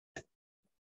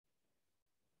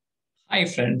Hi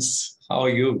friends, how are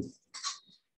you?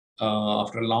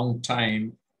 After a long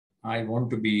time, I want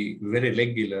to be very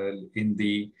regular in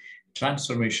the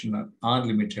Transformation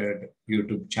Unlimited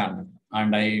YouTube channel,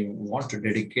 and I want to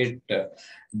dedicate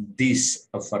this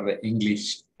for the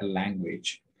English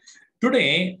language.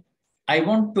 Today, I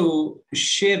want to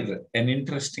share an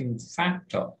interesting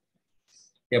factor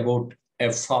about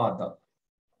a father.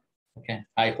 Okay,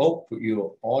 I hope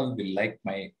you all will like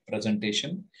my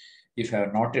presentation. If you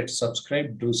have not yet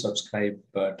subscribed, do subscribe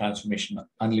Transformation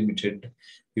Unlimited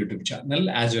YouTube channel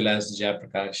as well as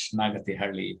Jayaprakash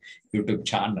Nagathihalli YouTube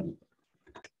channel.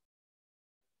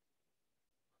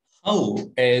 How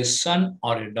a son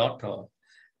or a daughter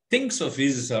thinks of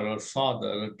his or her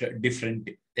father at different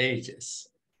ages.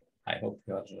 I hope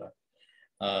your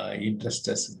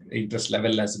interest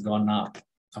level has gone up.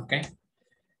 Okay,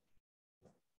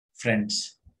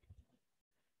 friends.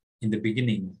 In the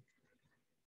beginning,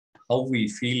 how we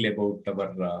feel about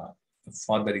our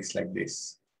father is like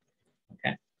this.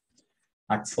 Okay,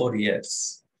 at 4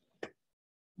 years,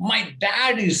 my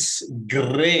dad is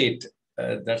great.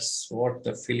 That's what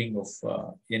the feeling of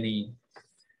any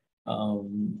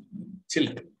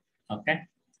children. Okay,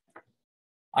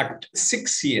 at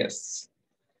 6 years,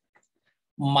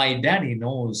 my daddy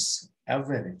knows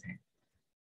everything.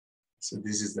 So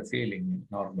this is the feeling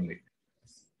normally.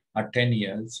 At 10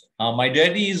 years, my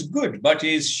daddy is good, but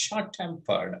he is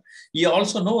short-tempered. He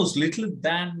also knows little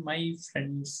than my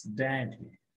friend's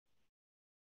daddy.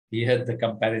 Here the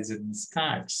comparison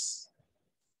starts.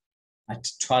 At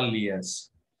 12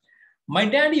 years, my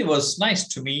daddy was nice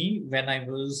to me when I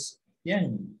was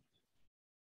young.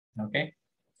 Okay.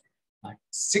 At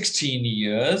 16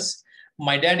 years,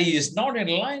 my daddy is not in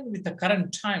line with the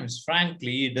current times.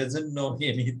 Frankly, he doesn't know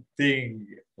anything.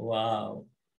 Wow.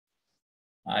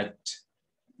 At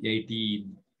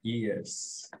 18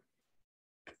 years,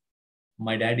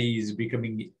 my daddy is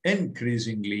becoming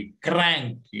increasingly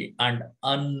cranky and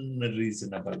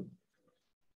unreasonable.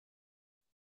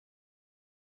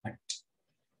 At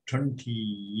 20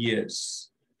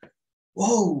 years,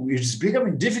 oh, it's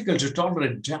becoming difficult to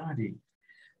tolerate daddy.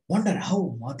 Wonder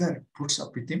how mother puts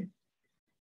up with him.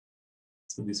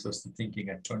 So this was the thinking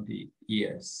at 20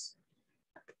 years.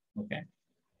 Okay.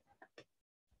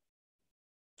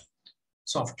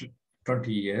 So after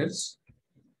 20 years,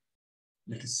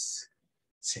 let us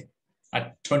say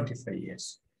at 25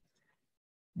 years,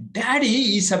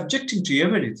 daddy is subjecting to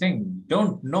everything.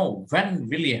 Don't know when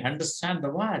will he understand the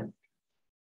world.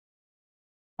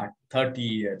 At 30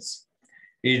 years,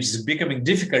 it's becoming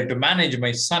difficult to manage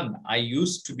my son. I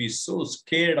used to be so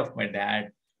scared of my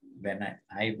dad when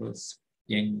I was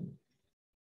young.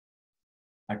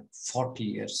 At 40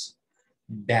 years,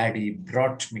 daddy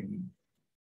brought me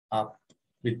up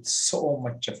with so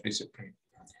much of discipline.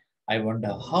 I wonder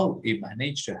how he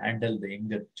managed to handle the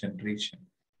younger generation.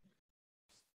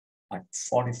 At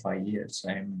 45 years,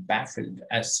 I am baffled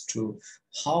as to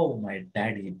how my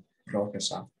daddy brought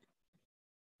us up.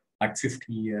 At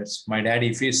 50 years, my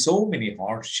daddy faced so many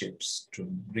hardships to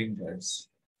bring us.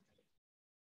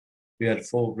 We are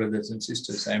 4 brothers and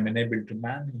sisters. I am unable to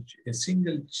manage a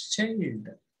single child.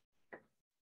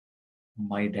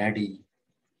 My daddy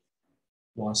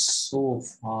was so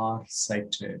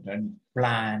far-sighted and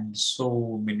planned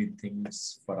so many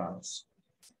things for us.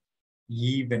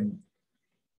 Even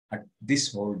at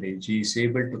this old age, he is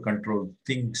able to control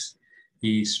things.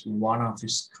 He is one of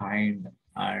his kind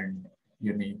and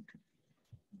unique.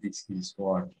 This is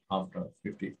what, after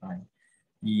 55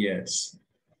 years,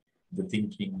 the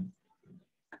thinking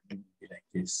will be like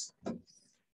this.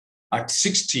 At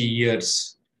 60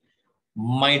 years,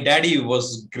 my daddy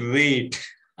was great.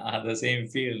 The same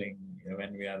feeling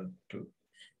when we are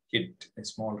a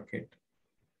small kid.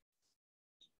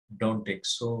 Don't take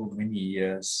so many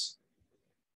years.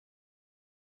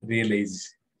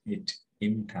 Realize it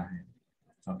in time.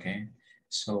 Okay.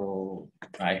 So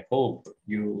I hope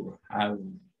you have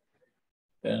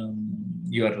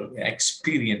you are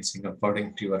experiencing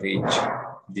according to your age.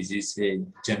 This is a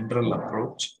general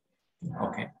approach.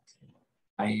 Okay.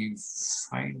 I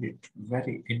find it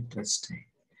very interesting.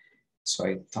 So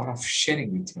I thought of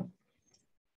sharing with you.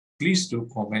 Please do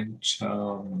comment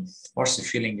what's the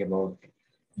feeling about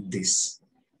this.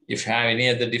 If you have any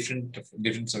other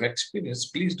difference of experience,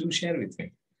 please do share with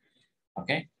me.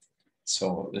 Okay.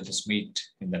 So let us meet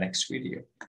in the next video.